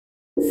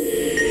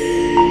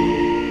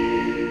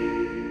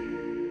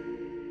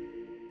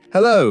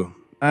Hello,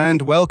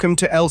 and welcome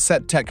to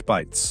LSET Tech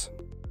Bytes.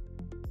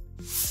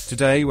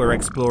 Today we're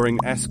exploring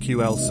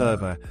SQL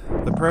Server,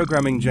 the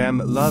programming gem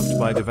loved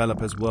by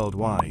developers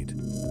worldwide.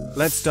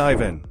 Let's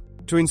dive in.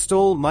 To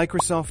install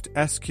Microsoft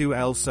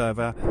SQL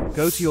Server,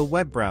 go to your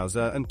web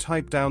browser and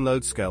type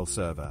download SQL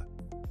Server.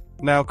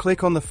 Now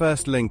click on the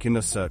first link in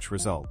the search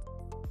result.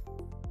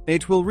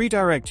 It will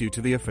redirect you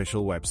to the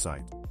official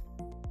website.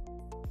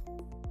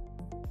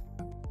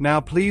 Now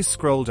please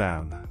scroll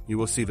down. You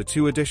will see the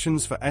two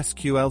editions for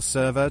SQL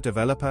Server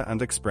Developer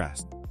and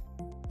Express.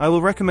 I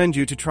will recommend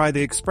you to try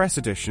the Express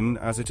edition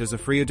as it is a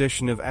free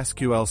edition of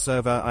SQL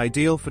Server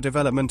ideal for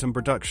development and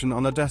production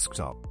on a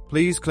desktop.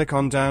 Please click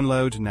on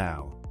Download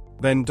Now.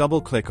 Then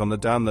double-click on the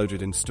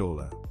downloaded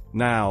installer.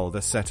 Now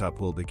the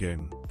setup will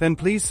begin. Then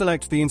please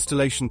select the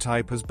installation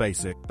type as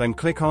Basic. Then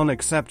click on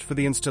Accept for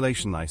the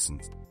installation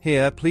license.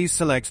 Here, please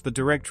select the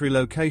directory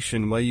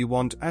location where you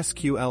want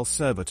SQL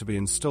Server to be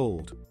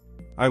installed.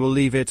 I will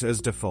leave it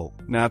as default.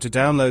 Now to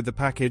download the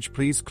package,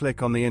 please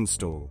click on the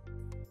install.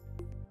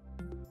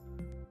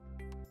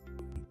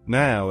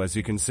 Now, as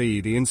you can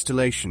see, the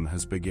installation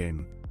has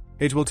begun.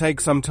 It will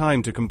take some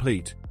time to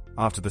complete.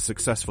 After the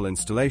successful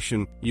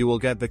installation, you will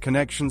get the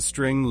connection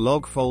string,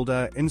 log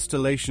folder,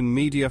 installation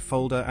media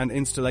folder, and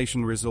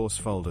installation resource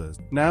folders.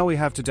 Now we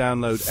have to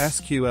download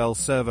SQL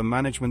Server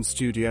Management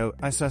Studio,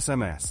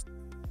 SSMS.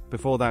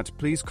 Before that,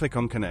 please click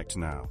on Connect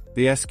Now.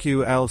 The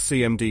SQL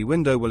CMD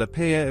window will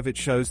appear. If it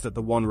shows that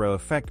the one row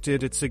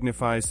affected, it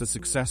signifies the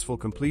successful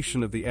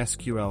completion of the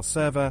SQL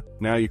Server.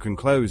 Now you can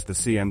close the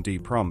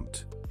CMD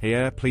prompt.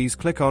 Here, please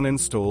click on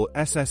Install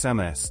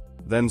SSMS.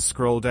 Then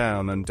scroll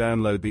down and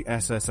download the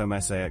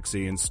SSMS.exe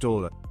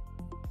installer.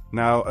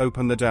 Now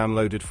open the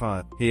downloaded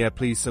file. Here,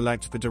 please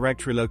select the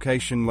directory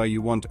location where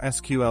you want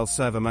SQL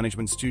Server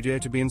Management Studio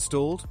to be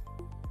installed.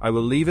 I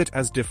will leave it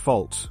as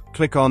default.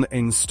 Click on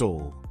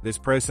Install. This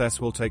process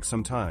will take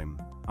some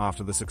time.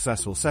 After the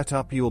successful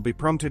setup, you will be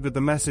prompted with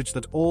the message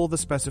that all the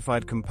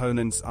specified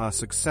components are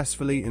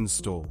successfully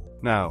installed.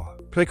 Now,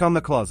 click on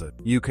the closet.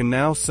 You can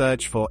now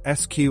search for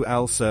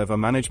SQL Server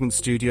Management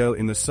Studio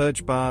in the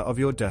search bar of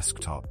your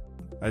desktop.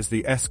 As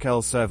the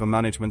SQL Server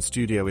Management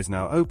Studio is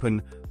now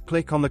open,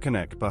 click on the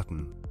Connect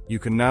button. You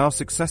can now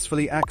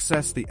successfully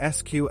access the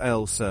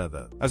SQL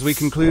Server. As we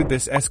conclude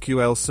this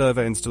SQL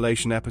Server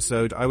installation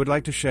episode, I would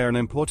like to share an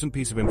important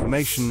piece of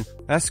information.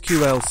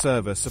 SQL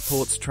Server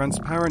supports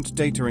transparent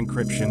data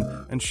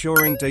encryption,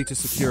 ensuring data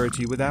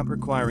security without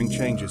requiring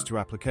changes to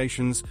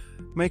applications,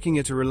 making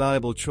it a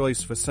reliable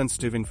choice for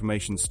sensitive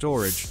information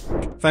storage.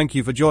 Thank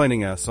you for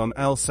joining us on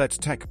LSET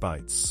Tech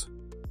Bytes.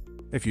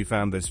 If you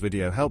found this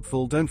video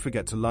helpful, don't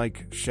forget to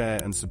like,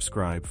 share, and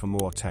subscribe for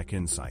more tech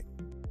insight.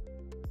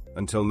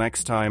 Until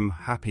next time,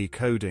 happy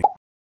coding.